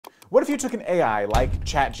What if you took an AI like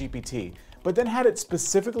ChatGPT, but then had it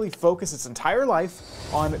specifically focus its entire life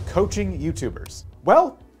on coaching YouTubers?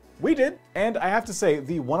 Well, we did, and I have to say,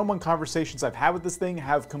 the one-on-one conversations I've had with this thing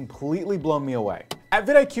have completely blown me away. At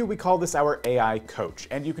vidIQ, we call this our AI coach,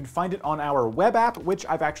 and you can find it on our web app, which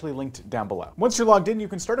I've actually linked down below. Once you're logged in, you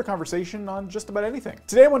can start a conversation on just about anything.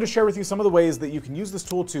 Today, I want to share with you some of the ways that you can use this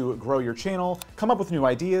tool to grow your channel, come up with new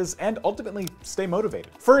ideas, and ultimately stay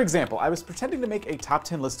motivated. For example, I was pretending to make a top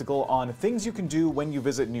 10 listicle on things you can do when you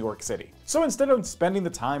visit New York City. So instead of spending the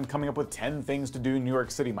time coming up with 10 things to do in New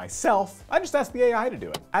York City myself, I just asked the AI to do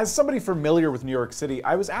it. As somebody familiar with New York City,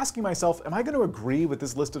 I was asking myself, am I going to agree with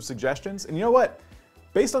this list of suggestions? And you know what?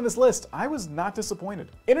 Based on this list, I was not disappointed.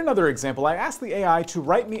 In another example, I asked the AI to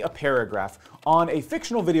write me a paragraph on a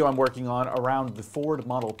fictional video I'm working on around the Ford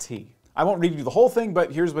Model T. I won't read you the whole thing,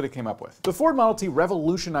 but here's what it came up with. The Ford Model T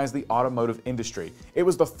revolutionized the automotive industry. It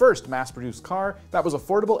was the first mass-produced car that was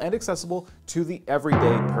affordable and accessible to the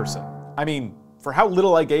everyday person. I mean, for how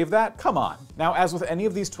little I gave that, come on. Now, as with any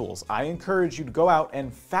of these tools, I encourage you to go out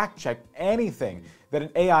and fact-check anything that an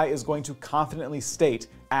AI is going to confidently state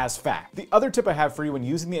as fact. The other tip I have for you when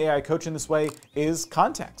using the AI coach in this way is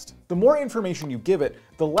context. The more information you give it,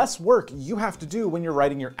 the less work you have to do when you're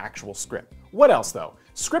writing your actual script. What else though?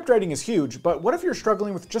 Script writing is huge, but what if you're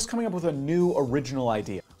struggling with just coming up with a new original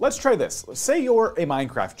idea? Let's try this. Say you're a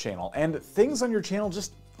Minecraft channel and things on your channel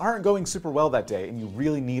just aren't going super well that day and you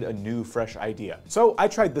really need a new, fresh idea. So I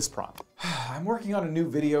tried this prompt. I'm working on a new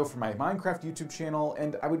video for my Minecraft YouTube channel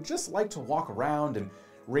and I would just like to walk around and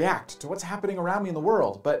react to what's happening around me in the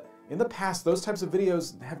world, but in the past those types of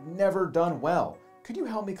videos have never done well. Could you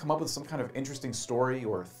help me come up with some kind of interesting story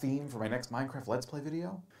or theme for my next Minecraft Let's Play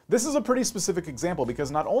video? This is a pretty specific example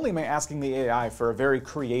because not only am I asking the AI for a very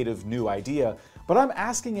creative new idea, but I'm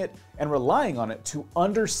asking it and relying on it to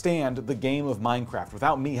understand the game of Minecraft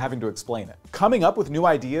without me having to explain it. Coming up with new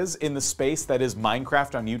ideas in the space that is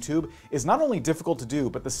Minecraft on YouTube is not only difficult to do,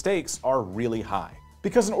 but the stakes are really high.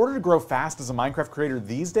 Because in order to grow fast as a Minecraft creator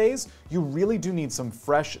these days, you really do need some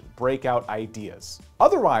fresh breakout ideas.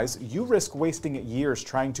 Otherwise, you risk wasting years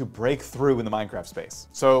trying to break through in the Minecraft space.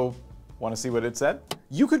 So, want to see what it said?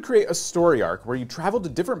 You could create a story arc where you travel to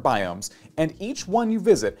different biomes, and each one you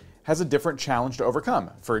visit has a different challenge to overcome.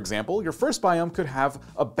 For example, your first biome could have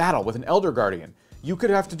a battle with an Elder Guardian. You could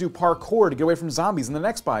have to do parkour to get away from zombies in the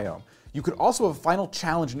next biome. You could also have a final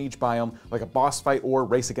challenge in each biome, like a boss fight or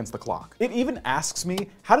race against the clock. It even asks me,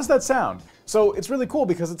 how does that sound? So it's really cool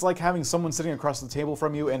because it's like having someone sitting across the table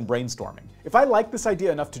from you and brainstorming. If I like this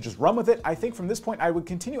idea enough to just run with it, I think from this point I would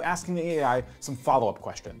continue asking the AI some follow-up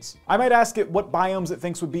questions. I might ask it what biomes it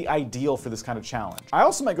thinks would be ideal for this kind of challenge. I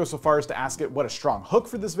also might go so far as to ask it what a strong hook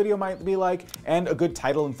for this video might be like, and a good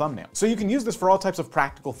title and thumbnail. So you can use this for all types of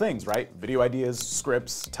practical things, right? Video ideas,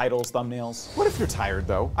 scripts, titles, thumbnails. What if you're tired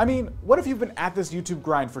though? I mean, what if you've been at this YouTube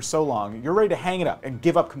grind for so long, you're ready to hang it up and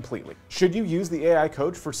give up completely? Should you use the AI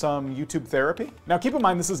coach for some YouTube therapy? Now keep in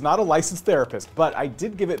mind, this is not a licensed therapist, but I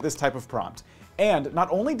did give it this type of prompt. And not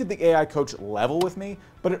only did the AI coach level with me,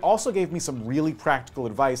 but it also gave me some really practical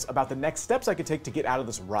advice about the next steps I could take to get out of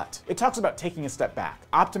this rut. It talks about taking a step back,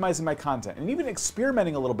 optimizing my content, and even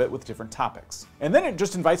experimenting a little bit with different topics. And then it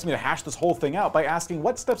just invites me to hash this whole thing out by asking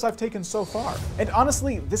what steps I've taken so far. And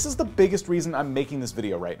honestly, this is the biggest reason I'm making this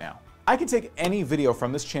video right now. I can take any video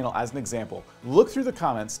from this channel as an example, look through the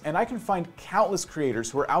comments, and I can find countless creators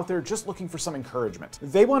who are out there just looking for some encouragement.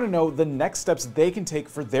 They want to know the next steps they can take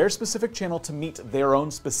for their specific channel to meet their own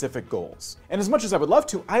specific goals. And as much as I would love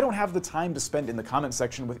to, I don't have the time to spend in the comment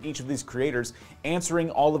section with each of these creators answering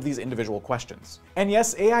all of these individual questions. And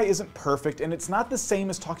yes, AI isn't perfect, and it's not the same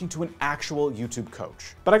as talking to an actual YouTube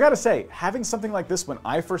coach. But I gotta say, having something like this when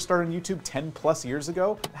I first started on YouTube 10 plus years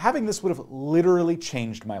ago, having this would have literally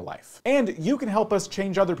changed my life. And you can help us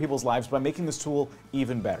change other people's lives by making this tool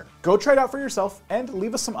even better. Go try it out for yourself and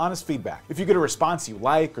leave us some honest feedback. If you get a response you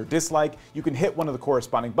like or dislike, you can hit one of the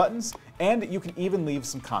corresponding buttons, and you can even leave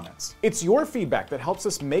some comments. It's your feedback that helps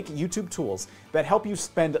us make YouTube tools that help you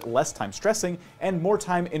spend less time stressing and more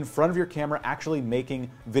time in front of your camera actually making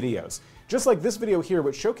videos. Just like this video here,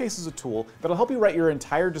 which showcases a tool that'll help you write your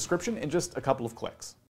entire description in just a couple of clicks.